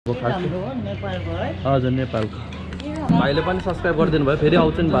हजुर नेपालको भाइले पनि सब्स्क्राइब गरिदिनु भयो फेरि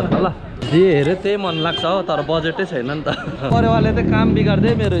आउँछु नि बादमा ल जे हेरे त्यही मन लाग्छ हो तर बजेटै छैन नि त परेवाले चाहिँ काम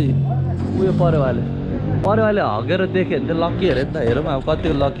बिगार्दै मेरो उयो परेवाले हगेर देख्यो भने चाहिँ लक्की हेरे नि त हेरौँ अब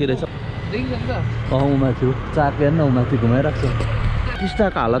कतिको लक्की रहेछ माथि चाक हेर्न माथि घुमाइरहेको छ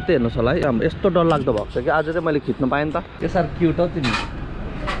टिस्टाको हालत चाहिँ हेर्नुहोस् होला है यस्तो डरलाग्दो भएको छ कि आज चाहिँ मैले खिच्नु पाएँ नि त के साह्रो क्युट हो तिमी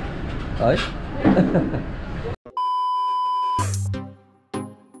है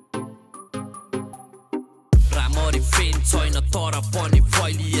छैन तर पनि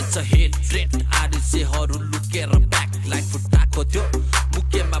फैलिएछ हेड आरुसेहरू लुकेर ब्याकलाइट फुटाएको थियो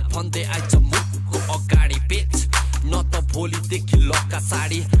मुकेमा भन्दै आइछ मुखको अगाडि पेच न त भोलिदेखि लक्का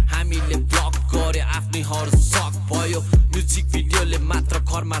साडी हामीले ब्लक गरे आफ्नैहरू सक भयो म्युजिक भिडियोले मात्र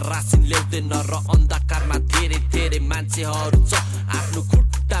घरमा रासिन ल्याउँदैन र अन्धकारमा धेरै धेरै मान्छेहरू छ आफ्नो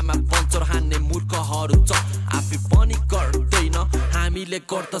खुट्टामा पञ्चर हान्ने मूर्खहरू छ आफै पनि गर्दैन हामीले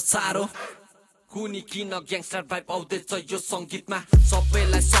गर्दा साह्रो कुनी किन ग्याङ्स्टर भाइब आउँदैछ यो सङ्गीतमा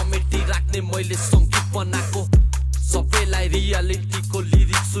सबैलाई समेटी राख्ने मैले सङ्गीत बनाएको सबैलाई रियालिटीको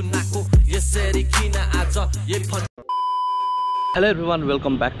लिरिक्स सुनाएको यसरी किन आज hello everyone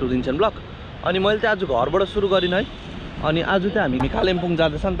welcome back to Rinson blog अनि मैले चाहिँ आज घरबाट सुरु गरिनँ है अनि आज चाहिँ हामी कालिम्पोङ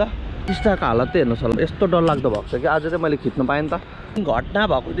जाँदैछ नि त टिस्टाको हालत चाहिँ हेर्नुहोस् होला यस्तो डरलाग्दो भएको छ कि आज चाहिँ मैले खिच्नु पाएँ नि त घटना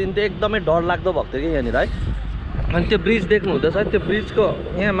भएको दिन चाहिँ एकदमै डरलाग्दो भएको थियो कि यहाँनिर है अनि त्यो ब्रिज देख्नु हुँदैछ त्यो ब्रिजको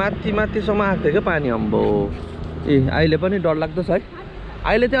यहाँ माथिसम्म आएको थियो क्या पानी अम्बो ए अहिले पनि डरलाग्दो छ है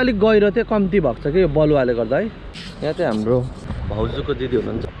अहिले चाहिँ अलिक गहिरो चाहिँ कम्ती भएको छ कि यो बलुवाले गर्दा है यहाँ चाहिँ हाम्रो भाउजूको दिदी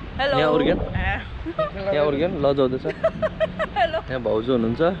हुनुहुन्छ यहाँ उर्गेन लजाउँदैछ यहाँ भाउजू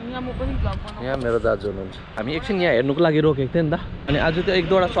हुनुहुन्छ यहाँ मेरो दाजु हुनुहुन्छ हामी एकछिन यहाँ हेर्नुको लागि रोकेको थियो नि त अनि आज चाहिँ एक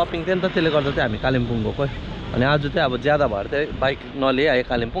दुईवटा सपिङ थियो नि त त्यसले गर्दा चाहिँ हामी कालिम्पोङ गएको अनि आज चाहिँ अब ज्यादा भएर चाहिँ बाइक नलिए आयो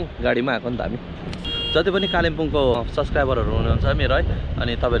कालिम्पोङ गाडीमा आएको नि त हामी जति पनि कालिम्पोङको सब्सक्राइबरहरू हुनुहुन्छ मेरो है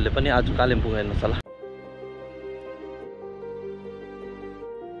अनि तपाईँहरूले पनि आज कालिम्पोङ हेर्नुहोस् होला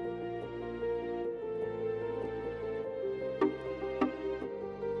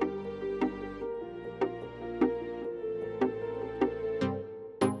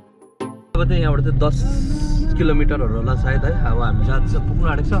अब चाहिँ यहाँबाट चाहिँ 10 किलोमिटरहरू होला सायद है अब हामी जाँदैछ पुग्नु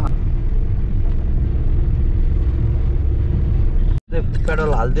आँटेको छ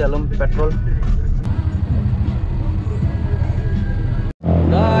पेट्रोल हालिदिइहालौँ पेट्रोल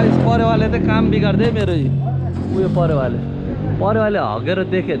गाइस परेवाले चाहिँ काम बिगार्दै मेरो उयो परेवाले हगेर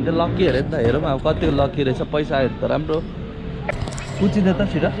देख्यो भने चाहिँ लक्की हेरे नि त हेरौँ अब कतिको लक्की रहेछ पैसा आयो त राम्रो पुचिँदै त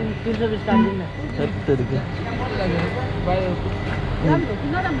छिटो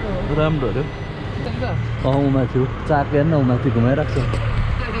राम्रो अरे माथि चाक हेर्न माथि घुमाइरहेको छ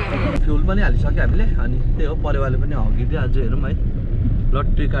फ्युल पनि हालिसक्यो हामीले अनि त्यही हो परेवाले पनि हगिदियो आज हेरौँ है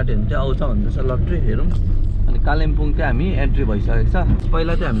लट्री काट्यो भने चाहिँ आउँछ भन्दैछ लट्री हेरौँ अनि कालिम्पोङ चाहिँ हामी एन्ट्री भइसकेको छ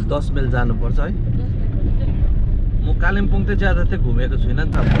पहिला चाहिँ हामी 10 माइल जानुपर्छ है म कालिम्पोङ चाहिँ ज्यादा चाहिँ घुमेको छुइनँ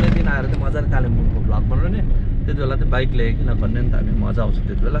नि त कुनै दिन आएर चाहिँ मजाले कालिम्पोङको भ्लग बनाउने त्यति बेला चाहिँ बाइक ल्याए किन गर्ने नि त हामी मजा आउँछ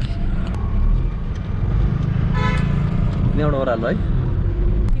त्यति बेला एउटा ओह्रालो है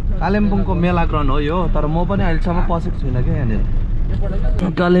कालिम्पोङको मेला ग्राउन्ड हो यो तर म पनि अहिलेसम्म पसेको छुइनँ क्या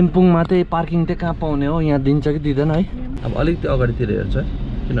यहाँनिर कालिम्पोङमा चाहिँ पार्किङ चाहिँ कहाँ पाउने हो यहाँ दिन्छ कि दिँदैन है अब अलिकति अगाडितिर हेर्छ है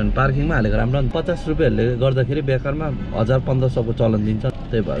किनभने पार्किङमा हालेको राम्रो 50 रुपियाँहरूले गर्दाखेरि बेकारमा 1000-1500को चलन दिन्छ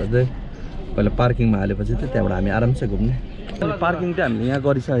त्यही भएर चाहिँ पहिला पार्किङमा हालेपछि चाहिँ त्यहाँबाट हामी आरामसे घुम्ने अनि पार्किङ चाहिँ हामीले यहाँ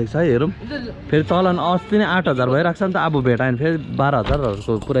गरिसकेको छ है हेरौँ फेरि चलन अस्ति नै 8000 भइरहेको छ नि त अब भेटायो भने फेरि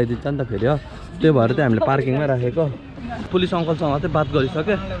 12000हरूको पुऱ्याइदिन्छ नि त फेरि हो त्यही भएर चाहिँ हामीले पार्किङमै राखेको पुलिस अङ्कलसँग चाहिँ बात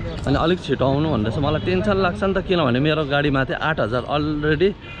गरिसकेँ अनि अलिक छिटो आउनु भन्दैछ मलाई टेन्सन लाग्छ नि त किनभने मेरो गाडीमा चाहिँ 8000 अलरेडी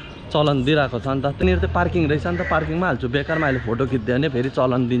चलन दिइरहेको छ नि त त्यहाँनिर चाहिँ पार्किङ रहेछ नि त पार्किङमा हाल्छु बेकारमा अहिले फोटो खिच्दियो भने फेरि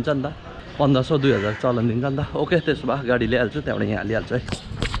चलन दिन्छ नि त 1500-2000 चलन दिन्छ नि त ओके त्यसो भए गाडी ल्याइहाल्छु त्यहाँबाट यहाँ हालिहाल्छु है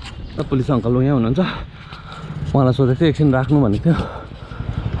पुलिस अङ्कल यहाँ हुनुहुन्छ मलाई सोधेको थियो एकछिन राख्नु भनेको थियो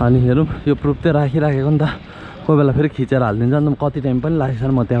अनि हेरौँ यो प्रुफ चाहिँ राखिराखेको नि त कोही बेला फेरि खिचेर हालिदिन्छ नि त कति टाइम पनि लागेको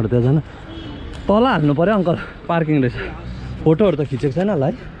छैन म त्यहाँबाट त्यहाँ जानु तल हाल्नु पऱ्यो अङ्कल पार्किङ रहेछ फोटोहरू त खिचेको छैन होला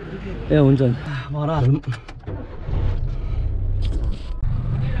है ए हुन्छ नि हालौँ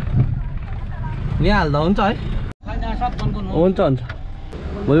यहाँ हाल्दा हुन्छ है हुन्छ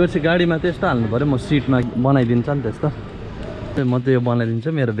भोलि पर्सि गाडीमा त्यस्तो हाल्नु पऱ्यो म सिटमा बनाइदिन्छ नि त्यस्तो म त यो बनाइदिन्छु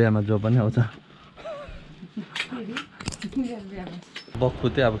मेरो बिहामा जो पनि आउँछ बक्खु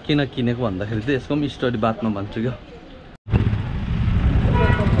चाहिँ अब किन किनेको भन्दाखेरि चाहिँ यसको पनि स्टोरी बातमा भन्छु क्या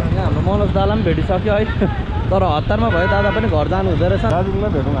यहाँ हाम्रो मनोज दादा पनि भेटिसक्यो है तर हतारमा भयो दादा पनि घर जानु हुँदो रहेछ दार्जिलिङमै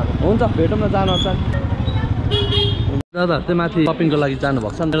भेटौँ हुन्छ भेटौँ न जानुपर्छ दादाहरू चाहिँ माथि सपिङको लागि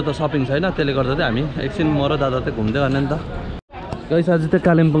जानुभएको छ मेरो त सपिङ छैन त्यसले गर्दा चाहिँ हामी एकछिन म र दादा चाहिँ घुम्दै गर्ने नि त गइस आज चाहिँ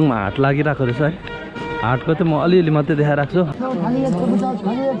कालिम्पोङमा हाट लागिरहेको रहेछ है हाटको चाहिँ म अलिअलि मात्रै देखाइराख्छु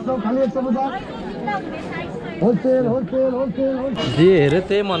जे हेऱ्यो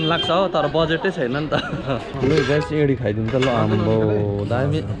त्यही मन लाग्छ हो तर बजेटै छैन नि त लु गाइस एडी खाइदिउँ त ल आम्बो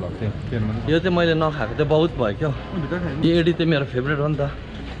दामी यो चाहिँ मैले नखाएको चाहिँ बहुत भयो क्या यो एडी चाहिँ मेरो फेभरेट हो नि त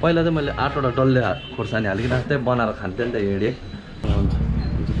पहिला चाहिँ मैले 8वटा डल्ले खोर्सानी हालिकन त्यही बनाएर खान्थेँ नि त एडी हुन्छ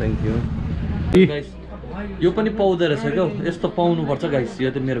थ्याङ्क यू गाइस यो पनि पाउँदो रहेछ क्या यस्तो पाउनुपर्छ गाइस यो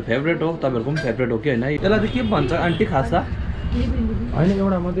चाहिँ मेरो फेभरेट हो तपाईँहरूको पनि फेभरेट हो कि होइन यसलाई चाहिँ के भन्छ आन्टी खास होइन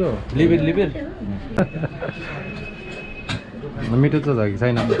एउटा मात्रै हो लिबिर लिबिर मिठो छ कि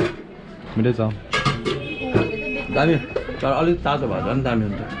छैन मिठो छ दामी तर अलिक तातो भएर पनि दामी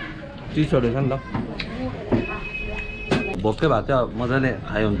हुन्छ चिसो रहेछ नि त भोकै भएको थियो मजाले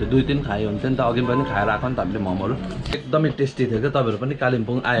खायो हुन्थ्यो 2-3 खायो हुन्थ्यो नि त अघि पनि खाएर आएको नि त हामीले मोमोहरू एकदमै टेस्टी थियो क्या तपाईँहरू पनि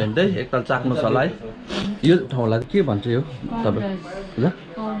कालिम्पोङ आयो भने चाहिँ एकताल चाख्नुहोस् होला है यो ठाउँलाई के भन्छ यो तपाईँ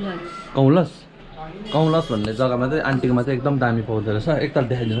कौलस कौलस भन्ने जग्गामा चाहिँ आन्टीकोमा चाहिँ एकदम दामी पाउँदो रहेछ एकताल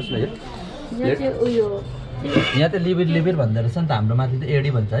देखाइदिनुहोस् न यो यहाँ चाहिँ लिबिर लिबिर भन्दो रहेछ नि त हाम्रो माथि चाहिँ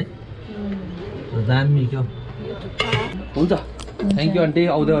एडी भन्छ है दामी क्या हुन्छ थ्याङ्क यू आन्टी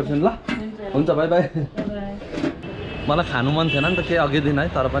आउँदै गर्छु नि ल हुन्छ बाई बाई मलाई खानु मन थिएन नि त केही अघि दिन है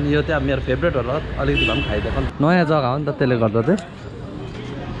तर पनि यो चाहिँ अब मेरो फेभरेट हो र अलिकति भए पनि खाइदिएको नयाँ जग्गा हो नि त त्यसले गर्दा चाहिँ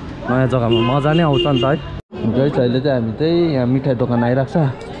नयाँ जग्गामा मजा नै आउँछ नि त है गाइस अहिले चाहिँ हामी चाहिँ यहाँ मिठाई दोकान आइरहेको छ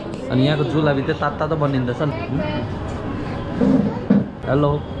अनि यहाँको जुलाबी चाहिँ तातो तातो बनिँदैछ नि हेलो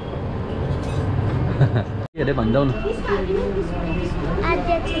के अरे भनिदेऊ न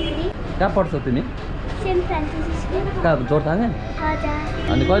कहाँ पढ्छौ तिमी कहाँ जोरथाङ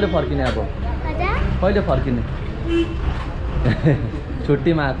अनि कहिले फर्किने अब कहिले फर्किने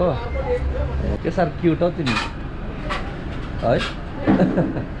छुट्टीमा आएको के साह्रो क्युट हौ तिमी है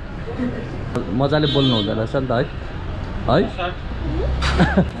मजाले बोल्नु हुँदो रहेछ नि त है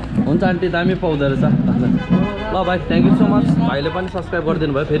हुन्छ आन्टी दामी पाउँदो रहेछ ल भाइ थ्याङ्क यू सो मच भाइले पनि सब्सक्राइब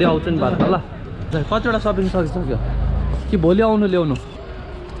गरिदिनु भयो फेरि आउँछु नि बादमा ल कतिवटा सपिङ सकिसक्यो कि भोलि आउनु ल्याउनु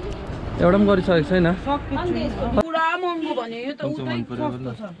एउटा पनि गरिसकेको छैन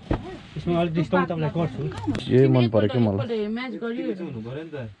ए मन पऱ्यो कि मलाई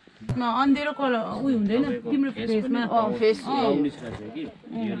अन्धेरो कलर उयो हुँदैन तिम्रो फेसमा फेस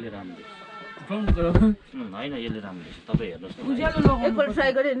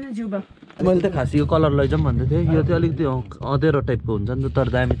मैले त खास यो कलर लैजाउँ भन्दै थिएँ यो चाहिँ अलिकति अँधेरो टाइपको हुन्छ नि त तर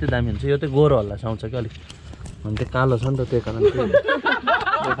दामी चाहिँ दामी हुन्छ यो चाहिँ गोरो होला आउँछ कि अलिक अनि त्यो कालो छ नि त त्यही कारण त्यो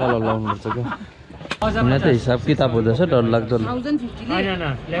कलर लाउनुपर्छ क्या यहाँ त हिसाब किताब हुँदैछ डर लाग्दो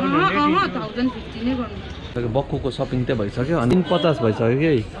बक्खुको सपिङ चाहिँ भइसक्यो अनि 50 भइसक्यो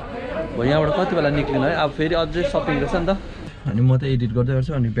कि यहाँबाट कति बेला निक्लिनु है अब फेरि अझै सपिङ रहेछ नि त अनि म त एडिट गर्दै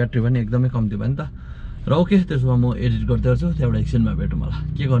गर्छु अनि ब्याट्री पनि एकदमै कम्ती भयो नि त र ओके त्यसो भए म एडिट गर्दै गर्छु त्यहाँबाट एकछिनमा भेटौँ मलाई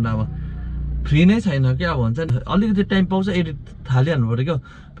के गर्नु अब फ्री नै छैन क्या अब हुन्छ नि अलिकति टाइम पाउँछ एडिट थालिहाल्नु पऱ्यो क्या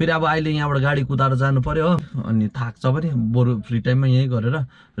फेरि अब अहिले यहाँबाट गाडी कुदाएर जानु पऱ्यो हो अनि थाक्छ पनि बरु फ्री टाइममा यहीँ गरेर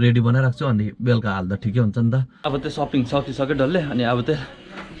रेडी बनाइराख्छु अनि बेलुका हाल्दा ठिकै हुन्छ नि त अब त्यो सपिङ सकिसक्यो डल्लै अनि अब त्यो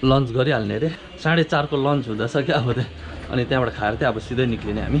लन्च गरिहाल्ने अरे 4:30 को लन्च हुँदैछ क्या अब त्यो अनि त्यहाँबाट खाएर चाहिँ अब सिधै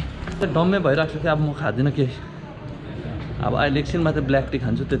निक्लिने हामी डम्मै भइरहेको छ कि अब म खाँदिनँ केही अब अहिले एकछिनमा चाहिँ ब्ल्याक टी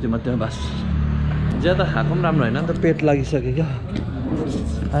खान्छु त्यति मात्रै बास ज्यादा खाएको पनि राम्रो होइन नि त पेट लागिसक्यो क्या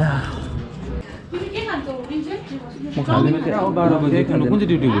म खाँदिनँ कुन चाहिँ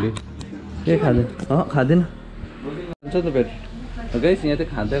ड्युटी गरे के खाँदैन खाँदिनँ हुन्छ नि त पेट गाइस यहाँ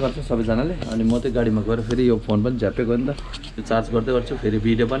चाहिँ खाँदै गर्छ सबैजनाले अनि म चाहिँ गाडीमा गएर फेरि यो फोन पनि झ्याप्पै गयो नि त त्यो चार्ज गर्दै गर्छु फेरि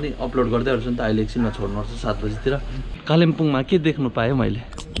भिडियो पनि अपलोड गर्दै गर्छु नि त अहिले एकछिनमा छोड्नुपर्छ 7 बजीतिर कालिम्पोङमा के देख्नु पाएँ मैले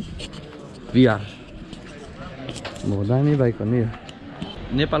बिहार बहुत दामी बाइक हो नि यो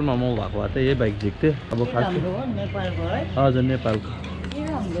नेपालमा म भएको भए त यही बाइक झिक्थेँ अब खास हजुर नेपालको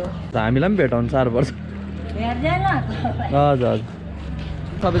हामीलाई पनि भेटाउनु साह्रो पर्छ हजुर हजुर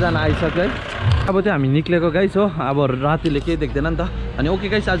सबैजना आइसक्यो है अब चाहिँ हामी निक्लेको गाइस हो अब रातिले केही देख्दैन नि त अनि ओके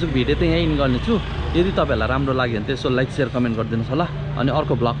गाइस आजको भिडियो चाहिँ यहीँ इन गर्नेछु यदि तपाईँहरूलाई राम्रो लाग्यो भने त्यसो लाइक सेयर कमेन्ट गरिदिनुहोस् होला अनि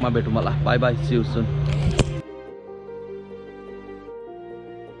अर्को ब्लगमा भेटौँ होला by by C you soon